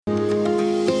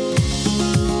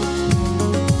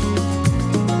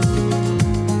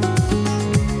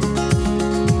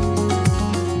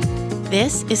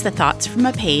This is the Thoughts from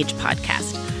a Page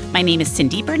podcast. My name is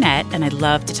Cindy Burnett, and I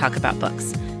love to talk about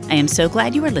books. I am so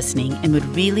glad you are listening and would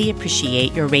really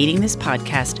appreciate your rating this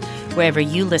podcast wherever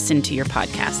you listen to your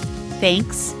podcast.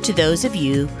 Thanks to those of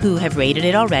you who have rated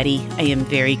it already. I am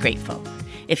very grateful.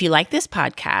 If you like this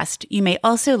podcast, you may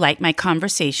also like my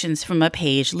Conversations from a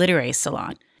Page literary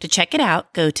salon. To check it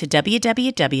out, go to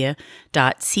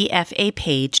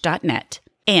www.cfapage.net.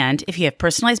 And if you have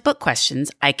personalized book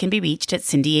questions, I can be reached at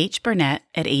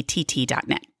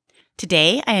cindyhburnett@att.net.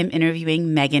 Today, I am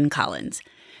interviewing Megan Collins.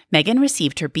 Megan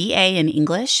received her BA in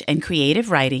English and Creative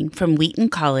Writing from Wheaton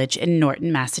College in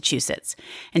Norton, Massachusetts,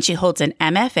 and she holds an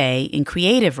MFA in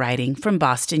Creative Writing from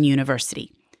Boston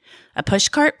University. A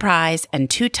Pushcart Prize and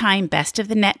two-time Best of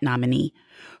the Net nominee,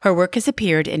 her work has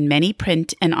appeared in many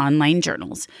print and online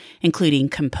journals, including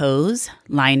Compose,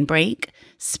 Line Break,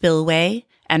 Spillway,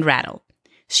 and Rattle.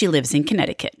 She lives in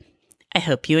Connecticut. I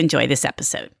hope you enjoy this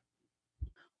episode.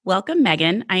 Welcome,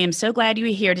 Megan. I am so glad you are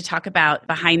here to talk about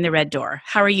Behind the Red Door.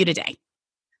 How are you today?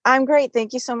 I'm great.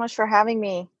 Thank you so much for having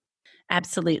me.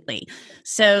 Absolutely.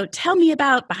 So tell me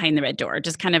about Behind the Red Door,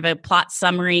 just kind of a plot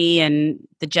summary and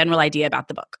the general idea about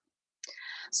the book.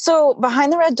 So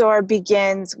Behind the Red Door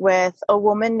begins with a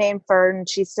woman named Fern.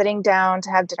 She's sitting down to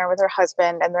have dinner with her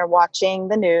husband, and they're watching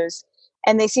the news.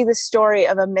 And they see the story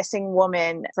of a missing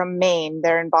woman from Maine.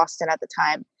 They're in Boston at the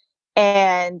time.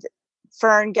 And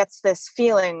Fern gets this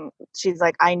feeling. She's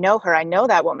like, I know her. I know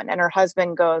that woman. And her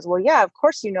husband goes, well, yeah, of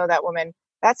course you know that woman.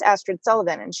 That's Astrid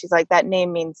Sullivan. And she's like, that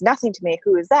name means nothing to me.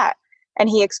 Who is that? And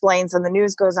he explains, and the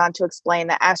news goes on to explain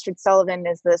that Astrid Sullivan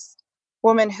is this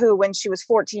woman who, when she was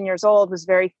 14 years old, was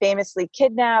very famously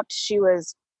kidnapped. She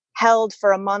was held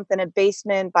for a month in a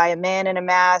basement by a man in a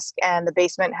mask, and the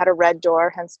basement had a red door,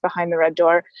 hence Behind the Red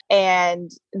Door. And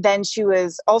then she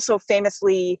was also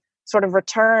famously sort of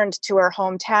returned to her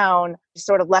hometown,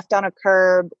 sort of left on a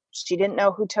curb. She didn't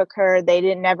know who took her.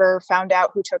 They never found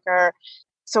out who took her.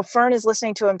 So Fern is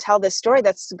listening to him tell this story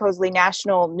that's supposedly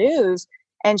national news.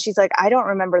 And she's like, I don't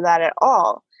remember that at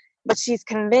all. But she's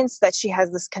convinced that she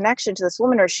has this connection to this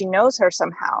woman, or she knows her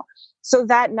somehow. So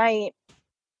that night,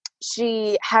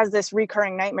 she has this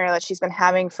recurring nightmare that she's been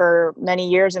having for many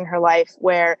years in her life,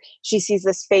 where she sees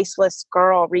this faceless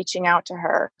girl reaching out to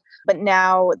her. But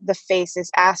now the face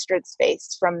is Astrid's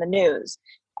face from the news.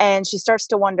 And she starts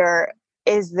to wonder,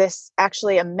 is this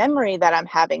actually a memory that I'm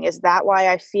having? Is that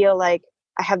why I feel like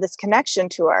I have this connection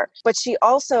to her? But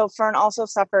Fern also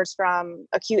suffers from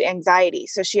acute anxiety.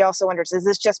 So she also wonders, is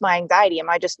this just my anxiety? Am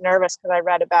I just nervous because I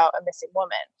read about a missing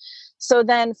woman? So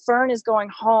then Fern is going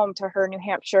home to her New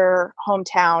Hampshire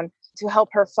hometown to help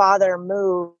her father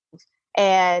move.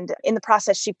 And in the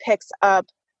process, she picks up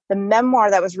the memoir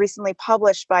that was recently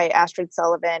published by Astrid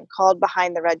Sullivan called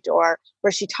Behind the Red Door,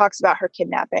 where she talks about her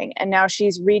kidnapping. And now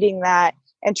she's reading that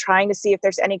and trying to see if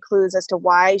there's any clues as to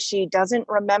why she doesn't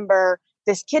remember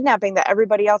this kidnapping that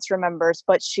everybody else remembers,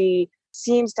 but she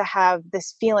seems to have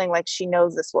this feeling like she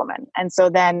knows this woman. And so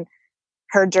then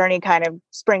her journey kind of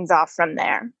springs off from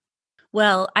there.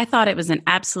 Well, I thought it was an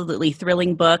absolutely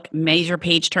thrilling book, major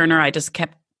page turner. I just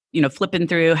kept, flipping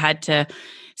through, had to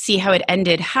see how it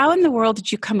ended. How in the world did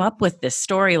you come up with this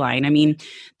storyline? I mean,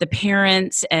 the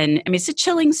parents, it's a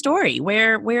chilling story.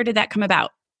 Where did that come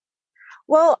about?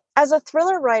 Well, as a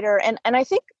thriller writer, and I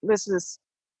think this is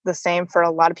the same for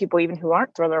a lot of people, even who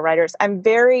aren't thriller writers, I'm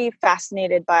very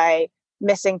fascinated by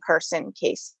missing person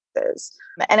cases.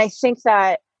 And I think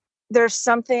that there's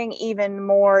something even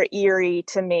more eerie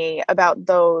to me about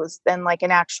those than like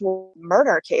an actual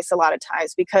murder case a lot of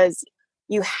times, because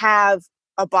you have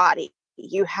a body,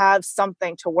 you have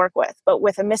something to work with. But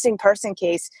with a missing person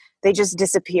case, they just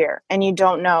disappear and you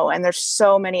don't know. And there's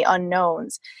so many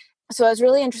unknowns. So I was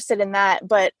really interested in that.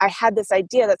 But I had this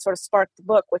idea that sort of sparked the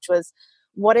book, which was,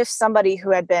 what if somebody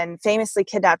who had been famously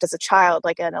kidnapped as a child,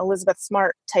 like an Elizabeth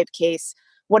Smart type case,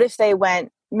 what if they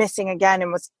went missing again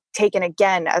and was taken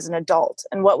again as an adult?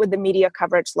 And what would the media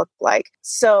coverage look like?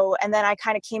 So, and then I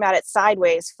kind of came at it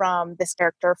sideways from this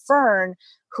character, Fern,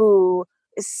 who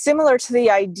is similar to the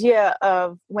idea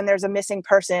of when there's a missing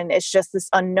person, it's just this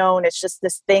unknown, it's just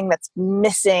this thing that's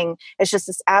missing, it's just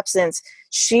this absence.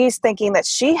 She's thinking that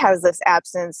she has this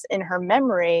absence in her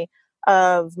memory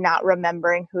of not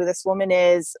remembering who this woman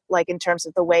is, like in terms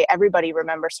of the way everybody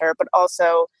remembers her, but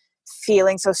also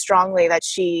feeling so strongly that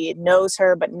she knows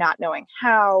her, but not knowing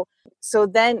how. So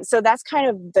that's kind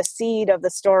of the seed of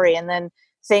the story. And then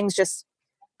things just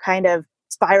kind of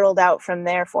spiraled out from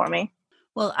there for me.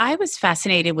 Well, I was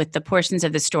fascinated with the portions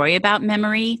of the story about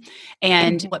memory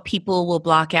and what people will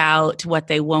block out, what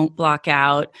they won't block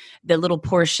out, the little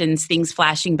portions, things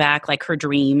flashing back like her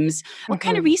dreams. What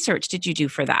kind of research did you do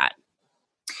for that?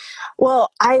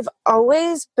 Well, I've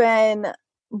always been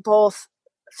both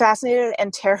fascinated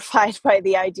and terrified by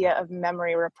the idea of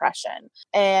memory repression.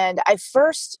 And I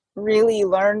first really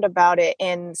learned about it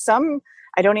in some,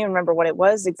 I don't even remember what it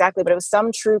was exactly, but it was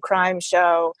some true crime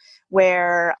show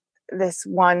where this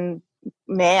one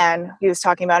man, he was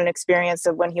talking about an experience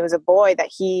of when he was a boy that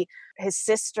his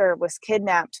sister was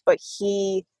kidnapped,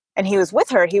 and he was with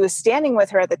her, he was standing with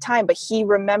her at the time, but he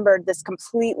remembered this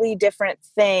completely different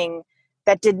thing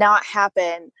that did not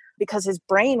happen because his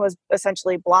brain was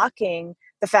essentially blocking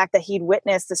the fact that he'd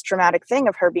witnessed this traumatic thing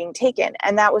of her being taken.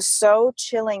 And that was so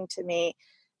chilling to me,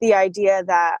 the idea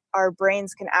that our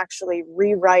brains can actually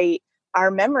rewrite our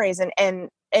memories and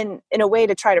in a way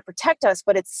to try to protect us,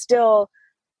 but it's still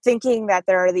thinking that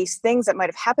there are these things that might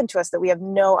have happened to us that we have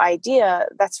no idea.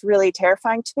 That's really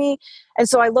terrifying to me. And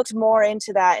so I looked more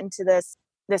into that, into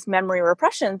this memory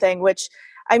repression thing, which,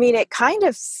 I mean, it kind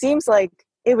of seems like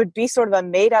it would be sort of a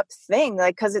made up thing,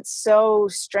 like, because it's so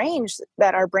strange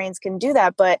that our brains can do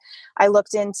that. But I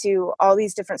looked into all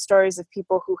these different stories of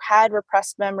people who had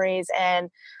repressed memories and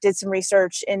did some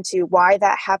research into why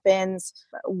that happens,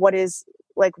 what is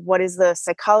the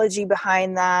psychology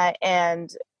behind that,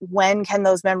 and when can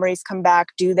those memories come back?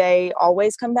 Do they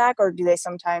always come back, or do they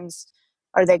sometimes,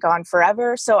 are they gone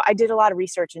forever? So I did a lot of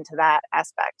research into that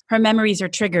aspect. Her memories are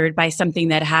triggered by something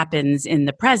that happens in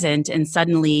the present, and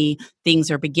suddenly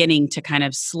things are beginning to kind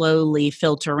of slowly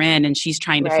filter in, and she's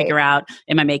trying to Right. figure out,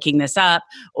 am I making this up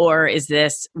or is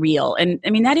this real? And I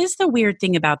mean, that is the weird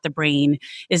thing about the brain,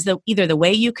 is that either the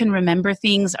way you can remember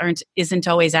things isn't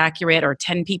always accurate, or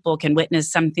 10 people can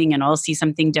witness something and all see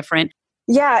something different.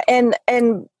 Yeah, and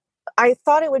I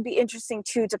thought it would be interesting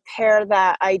too to pair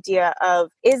that idea of,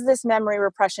 is this memory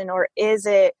repression or is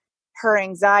it her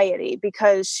anxiety?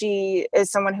 Because she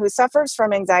is someone who suffers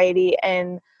from anxiety,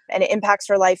 and it impacts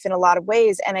her life in a lot of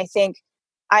ways. And I think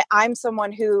I'm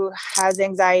someone who has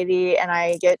anxiety and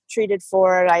I get treated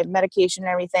for it. I have medication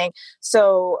and everything.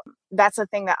 So that's the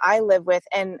thing that I live with.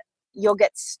 And you'll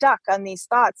get stuck on these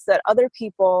thoughts that other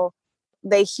people,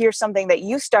 they hear something that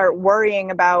you start worrying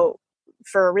about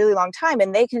for a really long time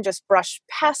and they can just brush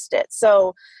past it.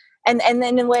 So and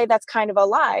then in a way that's kind of a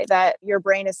lie, that your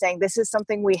brain is saying this is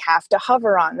something we have to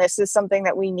hover on, this is something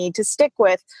that we need to stick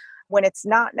with, when it's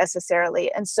not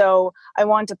necessarily. And so I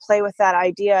wanted to play with that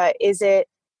idea. Is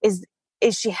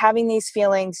she having these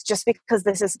feelings just because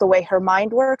this is the way her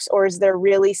mind works, or is there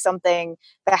really something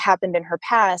that happened in her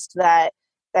past that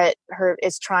her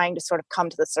is trying to sort of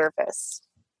come to the surface?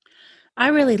 I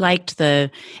really liked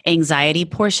the anxiety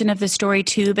portion of the story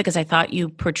too, because I thought you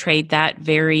portrayed that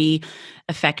very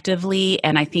effectively.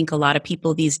 And I think a lot of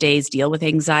people these days deal with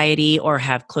anxiety or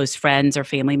have close friends or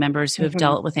family members who have Mhm.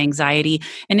 dealt with anxiety.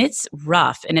 And it's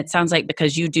rough. And it sounds like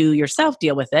because you do yourself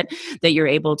deal with it, that you're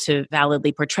able to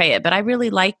validly portray it. But I really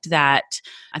liked that.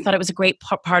 I thought it was a great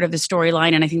part of the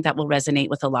storyline. And I think that will resonate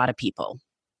with a lot of people.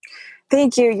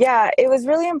 Thank you. Yeah, it was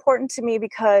really important to me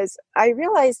because I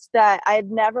realized that I had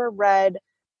never read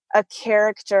a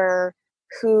character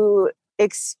who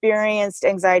experienced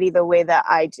anxiety the way that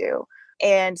I do.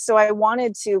 And so I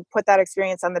wanted to put that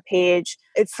experience on the page.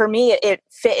 For me, it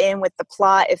fit in with the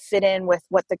plot, it fit in with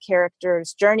what the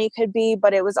character's journey could be,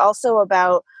 but it was also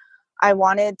about, I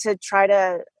wanted to try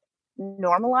to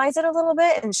normalize it a little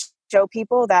bit and show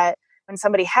people that when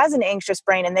somebody has an anxious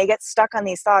brain and they get stuck on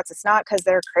these thoughts, it's not because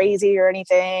they're crazy or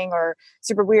anything or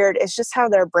super weird. It's just how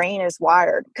their brain is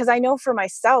wired. Because I know for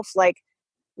myself, like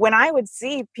when I would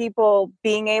see people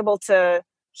being able to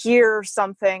hear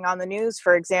something on the news,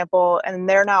 for example, and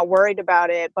they're not worried about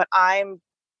it, but I'm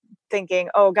thinking,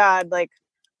 oh God, like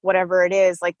whatever it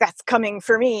is, like that's coming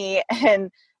for me. And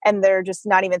they're just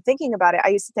not even thinking about it. I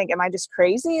used to think, am I just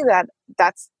crazy that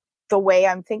that's the way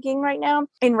I'm thinking right now?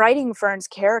 In writing Fern's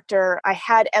character, I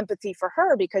had empathy for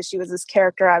her because she was this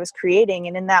character I was creating.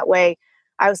 And in that way,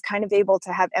 I was kind of able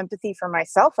to have empathy for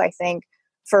myself, I think,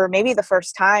 for maybe the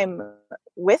first time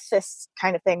with this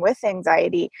kind of thing, with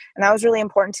anxiety. And that was really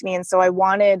important to me. And so I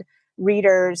wanted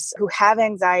readers who have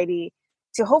anxiety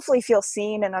to hopefully feel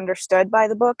seen and understood by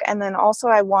the book. And then also,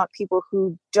 I want people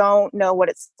who don't know what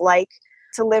it's like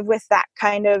to live with that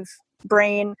kind of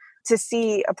brain to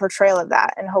see a portrayal of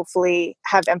that and hopefully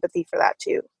have empathy for that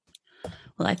too.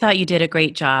 Well, I thought you did a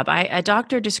great job. A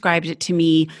doctor described it to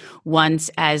me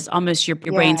once as almost your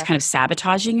brain's Yeah. kind of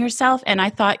sabotaging yourself. And I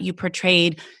thought you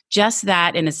portrayed just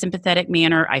that in a sympathetic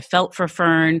manner. I felt for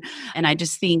Fern. And I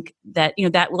just think that,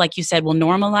 that, like you said, will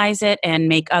normalize it and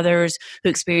make others who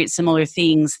experience similar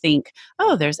things think,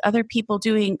 oh, there's other people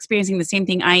experiencing the same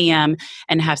thing I am,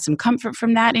 and have some comfort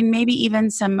from that, and maybe even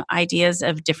some ideas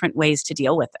of different ways to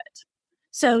deal with it.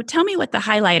 So tell me what the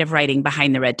highlight of writing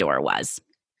Behind the Red Door was.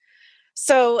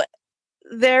 So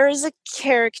there's a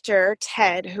character,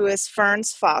 Ted, who is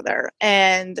Fern's father.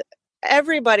 And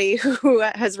everybody who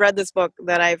has read this book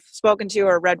that I've spoken to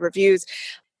or read reviews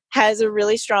has a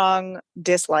really strong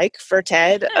dislike for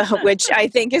Ted, which I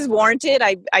think is warranted.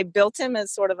 I built him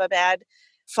as sort of a bad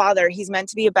father. He's meant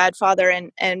to be a bad father.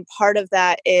 And part of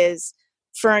that is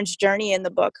Fern's journey in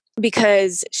the book,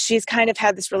 because she's kind of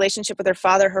had this relationship with her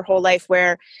father her whole life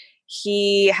where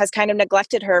he has kind of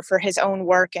neglected her for his own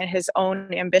work and his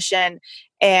own ambition.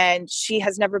 And she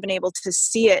has never been able to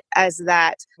see it as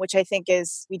that, which I think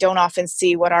is, we don't often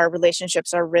see what our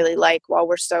relationships are really like while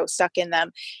we're so stuck in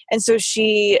them. And so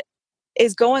she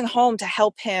is going home to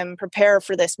help him prepare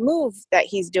for this move that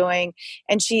he's doing.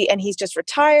 And he's just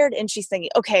retired, and she's thinking,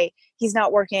 okay, he's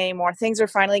not working anymore. Things are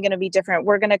finally going to be different.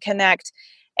 We're going to connect.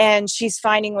 And she's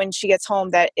finding when she gets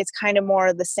home that it's kind of more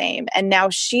of the same. And now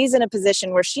she's in a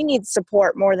position where she needs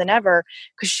support more than ever,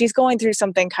 because she's going through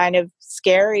something kind of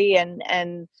scary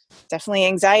and definitely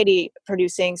anxiety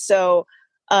producing. So,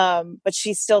 but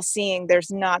she's still seeing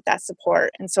there's not that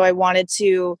support. And so I wanted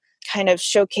to kind of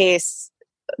showcase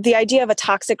the idea of a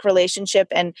toxic relationship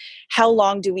and how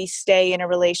long do we stay in a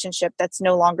relationship that's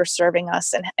no longer serving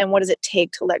us, and what does it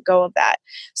take to let go of that.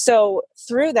 So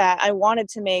through that, I wanted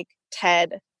to make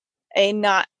Ted a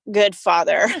not good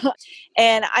father.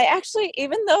 And I actually,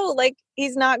 even though like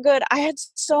he's not good, I had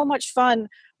so much fun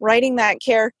writing that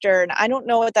character. And I don't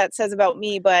know what that says about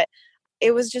me, but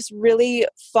it was just really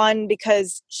fun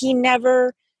because he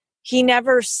never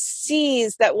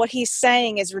sees that what he's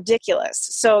saying is ridiculous.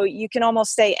 So you can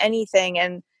almost say anything.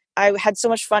 And I had so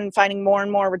much fun finding more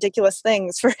and more ridiculous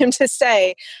things for him to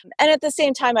say. And at the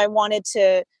same time, I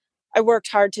worked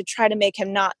hard to try to make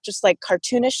him not just like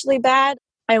cartoonishly bad.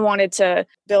 I wanted to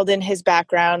build in his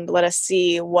background, let us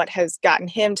see what has gotten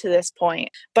him to this point.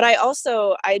 But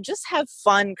I just have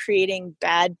fun creating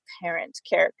bad parent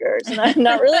characters. And I'm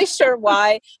not really sure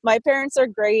why. My parents are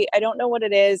great. I don't know what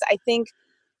it is. I think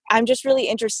I'm just really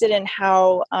interested in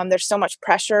how there's so much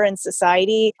pressure in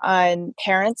society on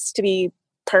parents to be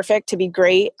perfect, to be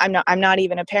great. I'm not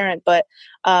even a parent, but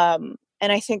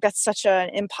and I think that's such an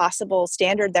impossible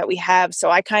standard that we have.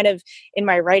 So I kind of, in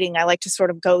my writing, I like to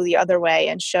sort of go the other way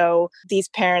and show these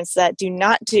parents that do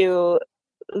not do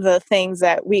the things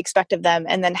that we expect of them.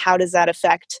 And then how does that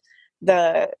affect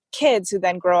the kids who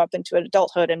then grow up into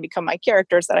adulthood and become my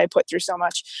characters that I put through so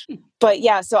much. But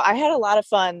yeah, so I had a lot of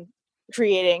fun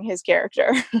creating his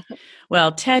character.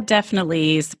 Well, Ted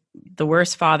definitely is the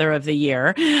worst father of the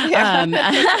year. Yeah.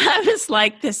 I was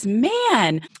like, this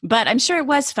man, but I'm sure it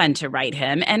was fun to write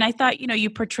him. And I thought, you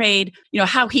portrayed,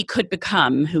 how he could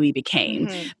become who he became.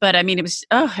 Mm-hmm. But I mean, it was,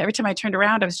 every time I turned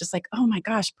around, I was just like, oh my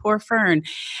gosh, poor Fern.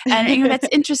 And that's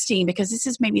interesting because this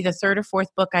is maybe the third or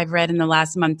fourth book I've read in the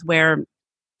last month where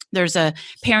there's a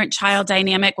parent-child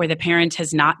dynamic where the parent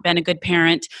has not been a good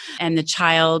parent and the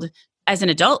child as an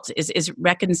adult is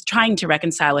trying to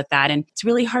reconcile with that. And it's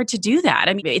really hard to do that.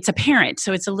 I mean, it's a parent,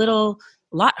 so it's a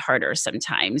lot harder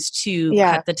sometimes to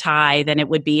cut the tie than it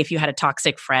would be if you had a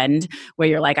toxic friend where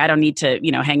you're like, I don't need to,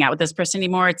 hang out with this person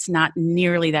anymore. It's not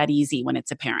nearly that easy when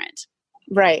it's a parent.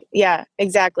 Right. Yeah,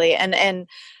 exactly. And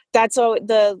that's all,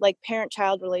 the like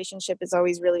parent-child relationship is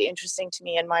always really interesting to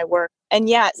me in my work. And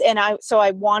yes, so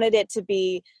I wanted it to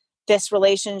be this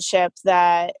relationship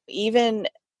that even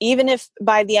if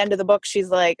by the end of the book she's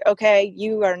like, okay,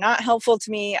 you are not helpful to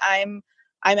me, I'm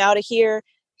out of here,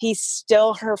 he's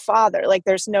still her father. Like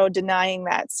there's no denying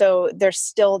that. So there's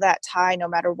still that tie no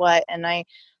matter what. And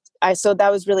so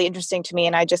that was really interesting to me.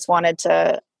 And I just wanted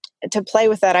to play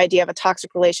with that idea of a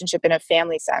toxic relationship in a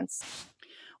family sense.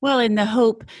 Well, in the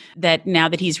hope that now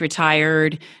that he's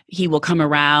retired, he will come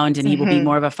around and he will be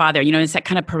more of a father. It's that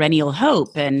kind of perennial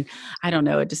hope. And I don't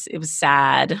know, it was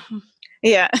sad.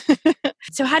 Yeah.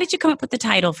 So how did you come up with the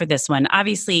title for this one?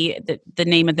 Obviously, the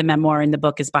name of the memoir in the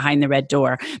book is Behind the Red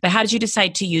Door. But how did you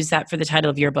decide to use that for the title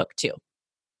of your book too?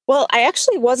 Well, I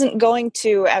actually wasn't going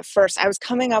to at first. I was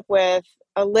coming up with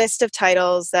a list of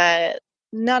titles that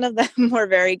none of them were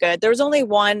very good. There was only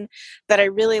one that I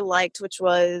really liked, which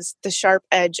was The Sharp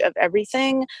Edge of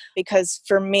Everything, because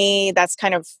for me, that's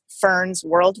kind of Fern's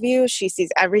worldview. She sees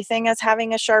everything as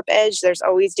having a sharp edge. There's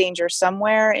always danger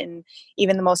somewhere in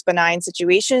even the most benign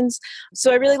situations.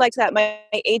 So I really liked that. My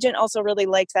agent also really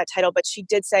liked that title, but she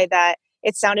did say that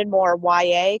it sounded more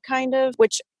YA kind of,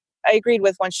 which I agreed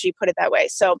with once she put it that way.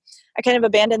 So I kind of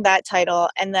abandoned that title,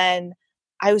 and then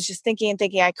I was just thinking,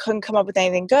 I couldn't come up with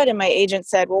anything good. And my agent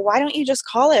said, well, why don't you just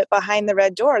call it Behind the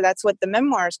Red Door? That's what the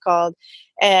memoir is called.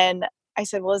 And I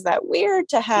said, well, is that weird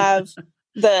to have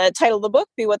the title of the book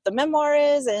be what the memoir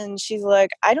is? And she's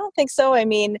like, I don't think so. I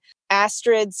mean,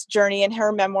 Astrid's journey in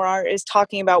her memoir is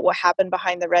talking about what happened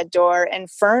behind the red door, and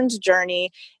Fern's journey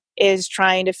is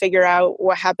trying to figure out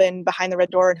what happened behind the red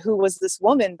door and who was this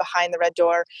woman behind the red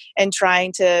door, and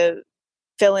trying to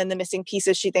fill in the missing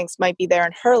pieces she thinks might be there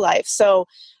in her life. So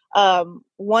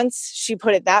once she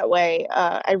put it that way,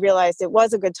 I realized it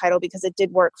was a good title because it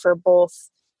did work for both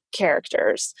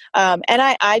characters. And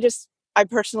I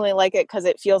personally like it because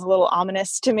it feels a little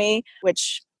ominous to me,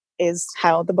 which is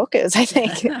how the book is, I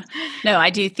think. No, I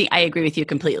do think I agree with you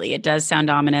completely. It does sound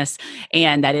ominous,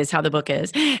 and that is how the book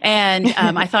is. And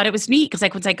I thought it was neat because,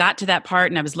 like, once I got to that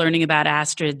part and I was learning about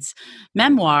Astrid's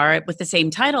memoir with the same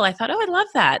title, I thought, oh, I love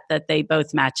that they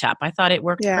both match up. I thought it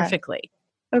worked perfectly.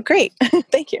 Oh, great.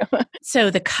 Thank you. So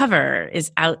the cover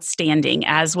is outstanding,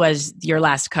 as was your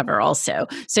last cover also.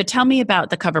 So tell me about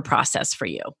the cover process for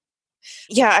you.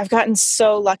 Yeah, I've gotten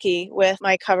so lucky with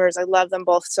my covers. I love them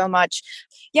both so much.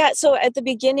 Yeah, so at the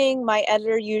beginning, my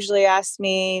editor usually asks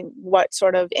me, what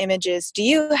sort of images do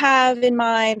you have in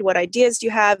mind? What ideas do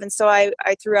you have? And so I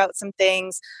threw out some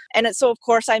things. And so, of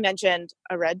course, I mentioned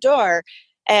a red door.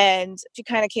 And she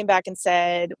kind of came back and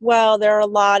said, well, there are a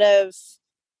lot of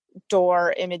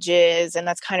door images and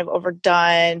that's kind of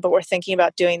overdone, but we're thinking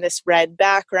about doing this red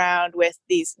background with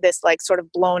this like sort of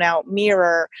blown out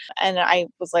mirror. And I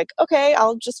was like, okay,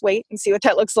 I'll just wait and see what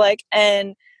that looks like.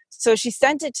 And so she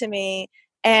sent it to me,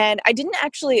 and I didn't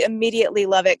actually immediately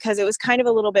love it because it was kind of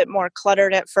a little bit more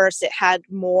cluttered at first. It had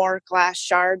more glass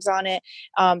shards on it,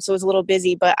 so it was a little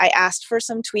busy, but I asked for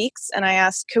some tweaks, and I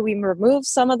asked, could we remove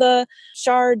some of the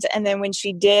shards? And then when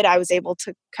she did, I was able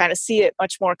to kind of see it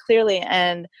much more clearly.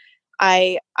 And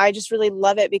I just really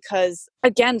love it because,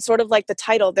 again, sort of like the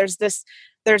title, there's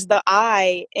the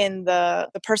eye in the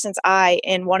person's eye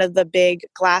in one of the big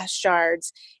glass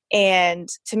shards. And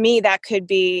to me, that could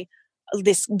be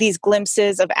these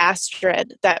glimpses of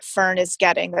Astrid that Fern is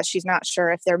getting, that she's not sure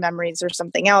if they're memories or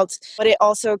something else. But it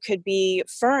also could be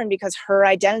Fern because her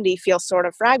identity feels sort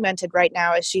of fragmented right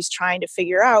now as she's trying to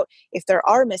figure out if there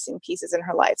are missing pieces in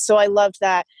her life. So I loved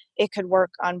that it could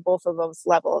work on both of those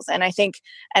levels. And I think,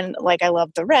 and like, I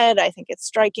love the red, I think it's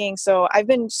striking. So I've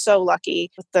been so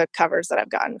lucky with the covers that I've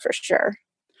gotten for sure.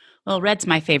 Well, red's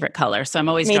my favorite color, so I'm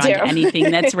always Me drawn too. to anything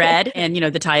that's red. And,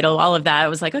 the title, all of that, I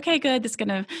was like, okay, good. This is going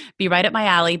to be right up my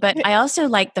alley. But I also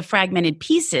like the fragmented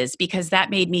pieces because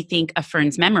that made me think of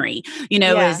Fern's memory,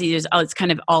 as it's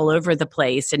kind of all over the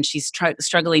place and she's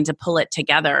struggling to pull it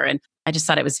together. And I just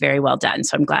thought it was very well done.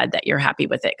 So I'm glad that you're happy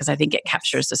with it because I think it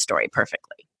captures the story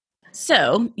perfectly.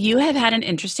 So you have had an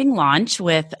interesting launch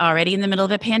with already in the middle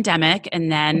of a pandemic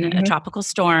and then a tropical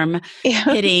storm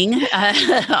hitting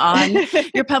on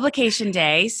your publication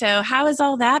day. So how has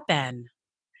all that been?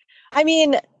 I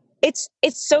mean, it's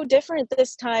so different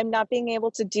this time, not being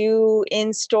able to do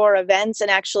in-store events and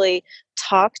actually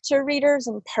talk to readers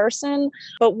in person.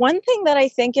 But one thing that I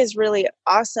think is really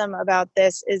awesome about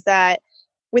this is that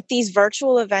with these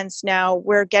virtual events now,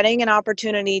 we're getting an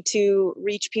opportunity to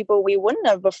reach people we wouldn't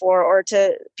have before, or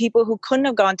to people who couldn't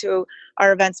have gone to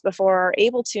our events before are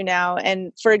able to now.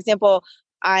 And for example,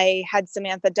 I had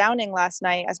Samantha Downing last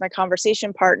night as my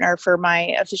conversation partner for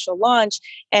my official launch,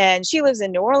 and she lives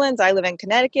in New Orleans. I live in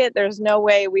Connecticut. There's no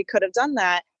way we could have done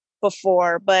that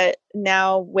before, but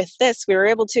now with this, we were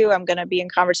able to. I'm going to be in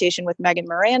conversation with Megan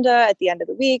Miranda at the end of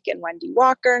the week and Wendy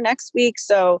Walker next week.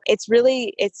 So it's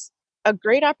a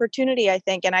great opportunity, I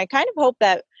think. And I kind of hope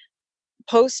that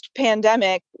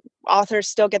post-pandemic, authors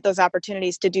still get those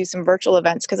opportunities to do some virtual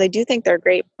events because I do think they're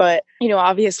great. But,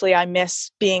 obviously I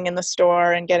miss being in the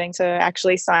store and getting to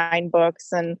actually sign books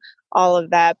and all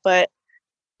of that. But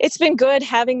it's been good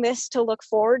having this to look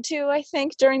forward to, I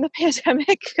think, during the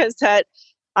pandemic, because that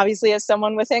obviously, as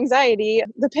someone with anxiety,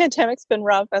 the pandemic's been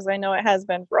rough, as I know it has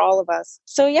been for all of us.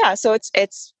 So yeah, so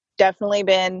it's definitely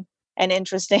been an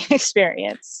interesting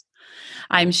experience.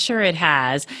 I'm sure it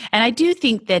has. And I do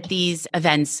think that these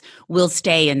events will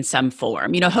stay in some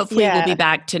form. Hopefully we'll be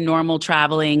back to normal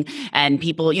traveling and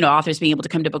people, authors being able to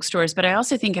come to bookstores. But I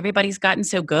also think everybody's gotten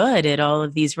so good at all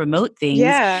of these remote things.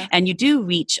 Yeah. And you do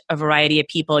reach a variety of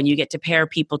people and you get to pair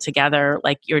people together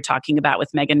like you're talking about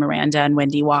with Megan Miranda and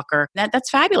Wendy Walker. That's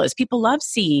fabulous. People love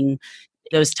seeing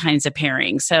those kinds of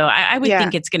pairings. So I would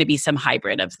think it's going to be some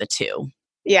hybrid of the two.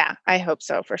 Yeah, I hope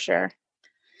so for sure.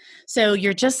 So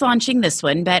you're just launching this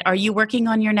one, but are you working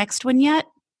on your next one yet?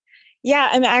 Yeah,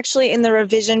 I'm actually in the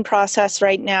revision process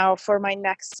right now for my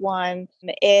next one.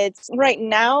 It's right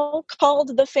now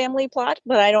called The Family Plot,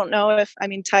 but I don't know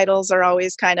titles are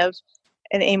always kind of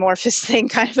an amorphous thing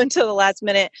kind of until the last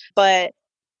minute. But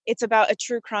It's about a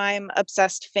true crime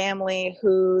obsessed family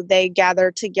who they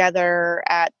gather together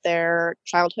at their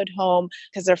childhood home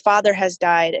because their father has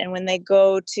died. And when they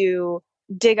go to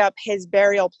dig up his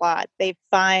burial plot, they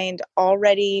find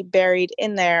already buried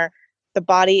in there the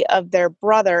body of their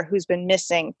brother who's been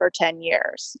missing for 10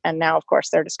 years. And now, of course,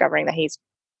 they're discovering that he's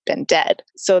been dead.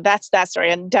 So that's that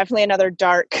story. And definitely another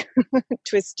dark,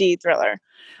 twisty thriller.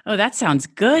 Oh, that sounds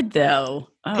good, though.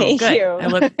 Oh, Thank good. you. I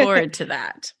look forward to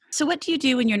that. So what do you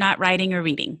do when you're not writing or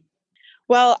reading?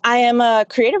 Well, I am a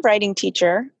creative writing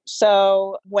teacher.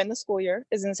 So when the school year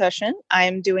is in session,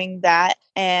 I'm doing that.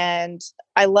 And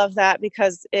I love that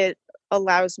because it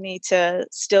allows me to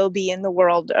still be in the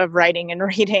world of writing and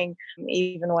reading,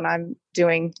 even when I'm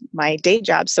doing my day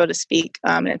job, so to speak.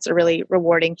 And it's a really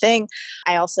rewarding thing.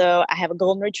 I have a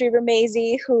golden retriever,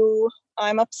 Maisie, who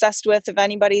I'm obsessed with. If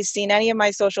anybody's seen any of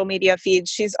my social media feeds,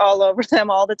 she's all over them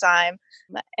all the time.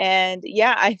 And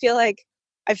yeah, I feel like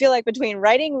between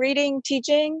writing, reading,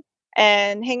 teaching,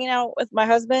 and hanging out with my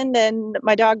husband and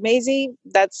my dog Maisie,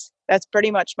 that's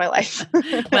pretty much my life.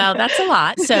 Well, that's a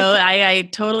lot. So I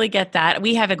totally get that.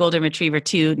 We have a golden retriever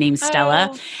too named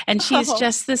Stella, and she's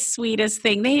just the sweetest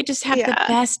thing. They just have the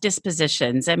best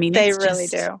dispositions. I mean, they it's really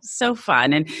just do. so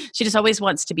fun. And she just always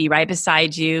wants to be right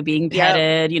beside you, being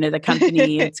petted, the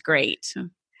company. It's great.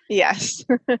 Yes.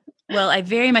 Well, I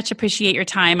very much appreciate your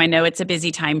time. I know it's a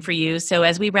busy time for you. So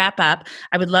as we wrap up,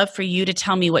 I would love for you to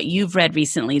tell me what you've read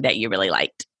recently that you really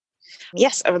liked.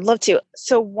 Yes, I would love to.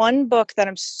 So one book that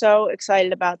I'm so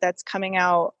excited about that's coming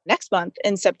out next month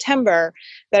in September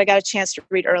that I got a chance to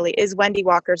read early is Wendy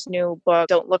Walker's new book,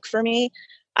 Don't Look for Me.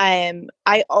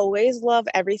 I always love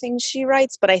everything she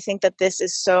writes, but I think that this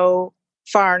is so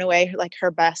far and away like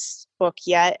her best book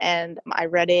yet. And I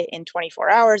read it in 24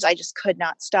 hours. I just could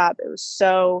not stop. It was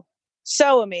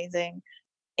so amazing.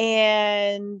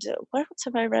 And what else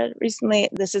have I read recently?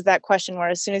 This is that question where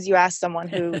as soon as you ask someone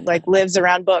who like lives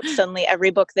around books, suddenly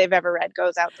every book they've ever read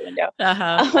goes out the window.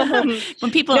 When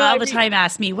people the time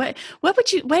ask me, what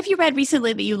have you read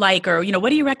recently that you like? Or, what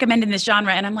do you recommend in this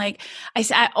genre? And I'm like,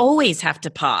 I always have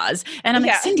to pause. And I'm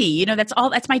like, Cindy,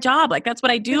 that's my job. Like, that's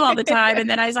what I do all the time. And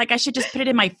then I was like, I should just put it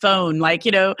in my phone. Like,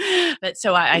 but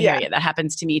so I hear you. That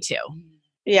happens to me too.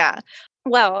 Yeah.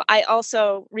 Well, I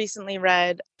also recently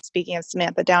read, speaking of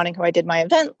Samantha Downing, who I did my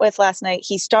event with last night,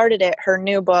 He Started It, her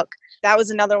new book. That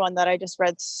was another one that I just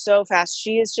read so fast.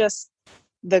 She is just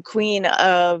the queen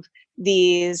of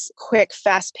these quick,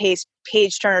 fast-paced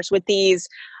page turners with these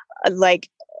like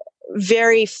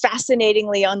very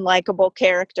fascinatingly unlikable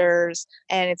characters.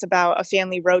 And it's about a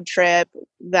family road trip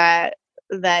that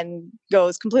then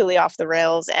goes completely off the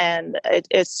rails, and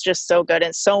it's just so good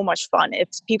and so much fun. If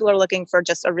people are looking for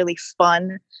just a really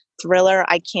fun thriller,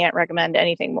 I can't recommend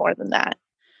anything more than that.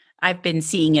 I've been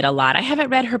seeing it a lot. I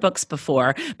haven't read her books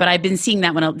before, but I've been seeing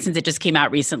that one since it just came out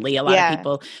recently. A lot of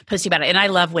people posting about it. And I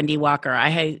love Wendy Walker.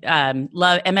 I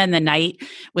love Emma and the Night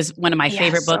was one of my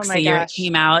favorite books the year it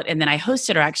came out. And then I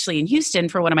hosted her actually in Houston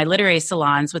for one of my literary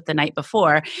salons with The Night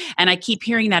Before. And I keep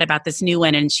hearing that about this new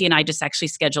one. And she and I just actually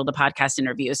scheduled a podcast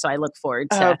interview. So I look forward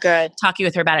to talking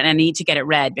with her about it. And I need to get it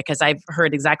read because I've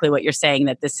heard exactly what you're saying,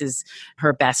 that this is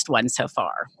her best one so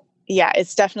far. Yeah,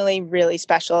 it's definitely really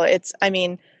special.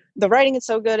 The writing is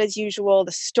so good as usual.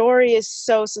 The story is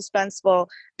so suspenseful,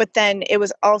 but then it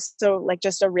was also like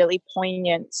just a really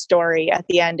poignant story at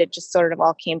the end. It just sort of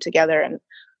all came together, and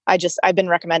I've been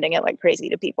recommending it like crazy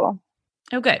to people.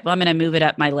 Oh, good. Well, I'm going to move it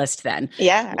up my list then.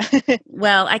 Yeah.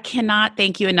 Well, I cannot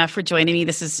thank you enough for joining me.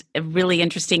 This is really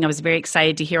interesting. I was very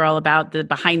excited to hear all about the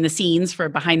behind the scenes for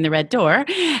Behind the Red Door,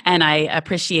 and I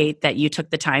appreciate that you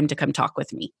took the time to come talk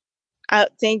with me.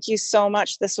 Thank you so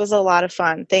much. This was a lot of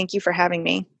fun. Thank you for having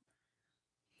me.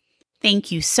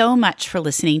 Thank you so much for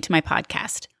listening to my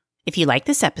podcast. If you like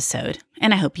this episode,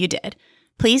 and I hope you did,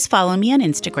 please follow me on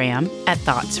Instagram at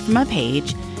Thoughts From a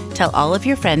Page, tell all of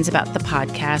your friends about the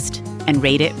podcast, and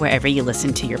rate it wherever you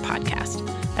listen to your podcast.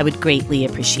 I would greatly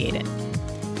appreciate it.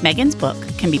 Megan's book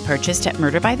can be purchased at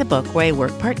Murder by the Book, where I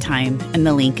work part-time, and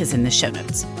the link is in the show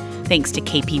notes. Thanks to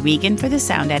KP Regan for the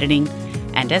sound editing,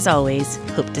 and as always,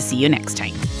 hope to see you next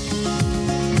time.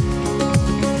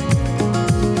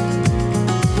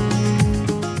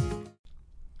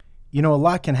 A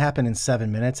lot can happen in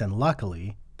 7 minutes, and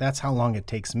luckily, that's how long it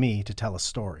takes me to tell a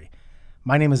story.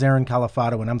 My name is Aaron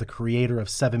Califato, and I'm the creator of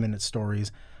 7-Minute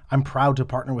Stories. I'm proud to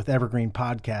partner with Evergreen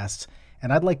Podcasts,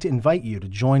 and I'd like to invite you to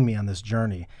join me on this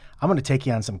journey. I'm going to take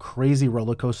you on some crazy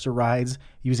roller coaster rides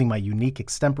using my unique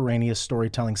extemporaneous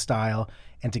storytelling style,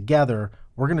 and together,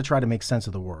 we're going to try to make sense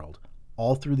of the world,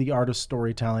 all through the art of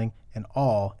storytelling, and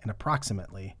all in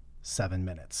approximately 7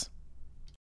 minutes.